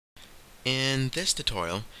In this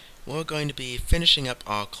tutorial, we're going to be finishing up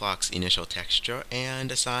our clock's initial texture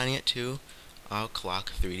and assigning it to our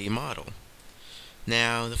clock 3D model.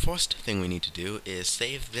 Now, the first thing we need to do is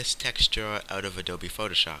save this texture out of Adobe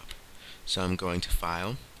Photoshop. So I'm going to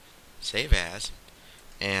File, Save As,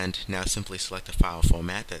 and now simply select a file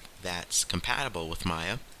format that's compatible with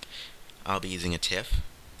Maya. I'll be using a TIFF,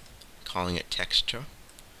 calling it Texture.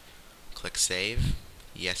 Click Save,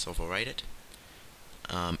 yes, overwrite it.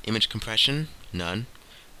 Image compression, none.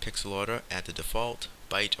 Pixel order at the default.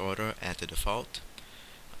 Byte order at the default.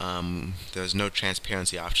 There's no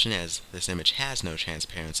transparency option as this image has no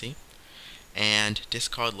transparency. And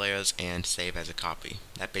discard layers and save as a copy.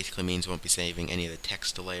 That basically means we won't be saving any of the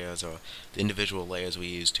text layers or the individual layers we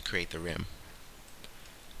use to create the rim.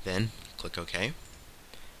 Then click OK.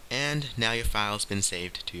 And now your file's been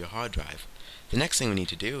saved to your hard drive. The next thing we need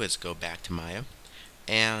to do is go back to Maya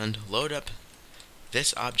and load up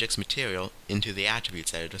this object's material into the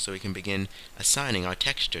attributes editor so we can begin assigning our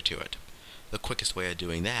texture to it. The quickest way of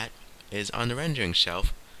doing that is on the rendering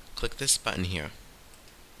shelf, click this button here.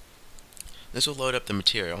 This will load up the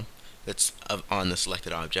material that's on the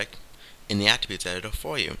selected object in the attributes editor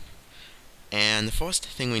for you. And the first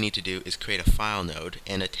thing we need to do is create a file node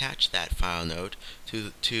and attach that file node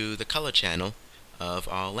to the color channel of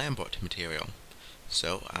our Lambert material.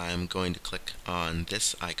 So I'm going to click on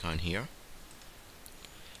this icon here.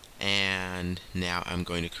 And now I'm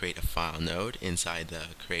going to create a file node inside the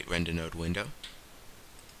Create Render Node window.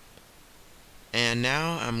 And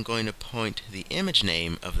now I'm going to point the image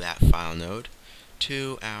name of that file node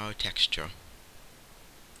to our texture.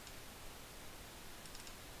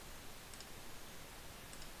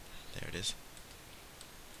 There it is.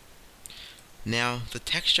 Now the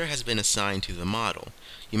texture has been assigned to the model.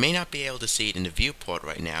 You may not be able to see it in the viewport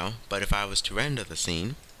right now, but if I was to render the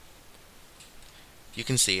scene, you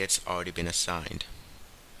can see it's already been assigned.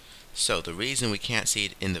 So the reason we can't see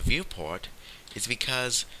it in the viewport is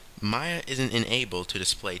because Maya isn't enabled to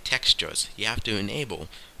display textures. You have to enable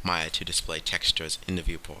Maya to display textures in the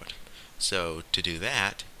viewport. So to do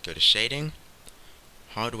that, go to Shading,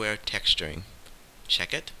 Hardware Texturing,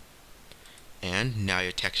 check it, and now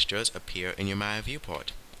your textures appear in your Maya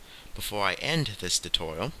viewport. Before I end this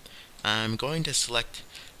tutorial, I'm going to select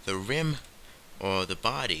the rim or the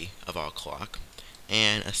body of our clock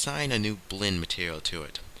and assign a new blend material to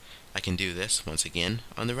it. I can do this once again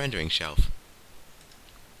on the rendering shelf.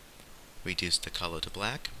 Reduce the color to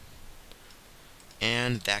black.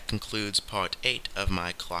 And that concludes part 8 of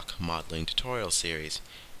my clock modeling tutorial series.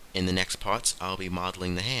 In the next parts, I'll be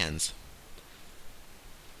modeling the hands.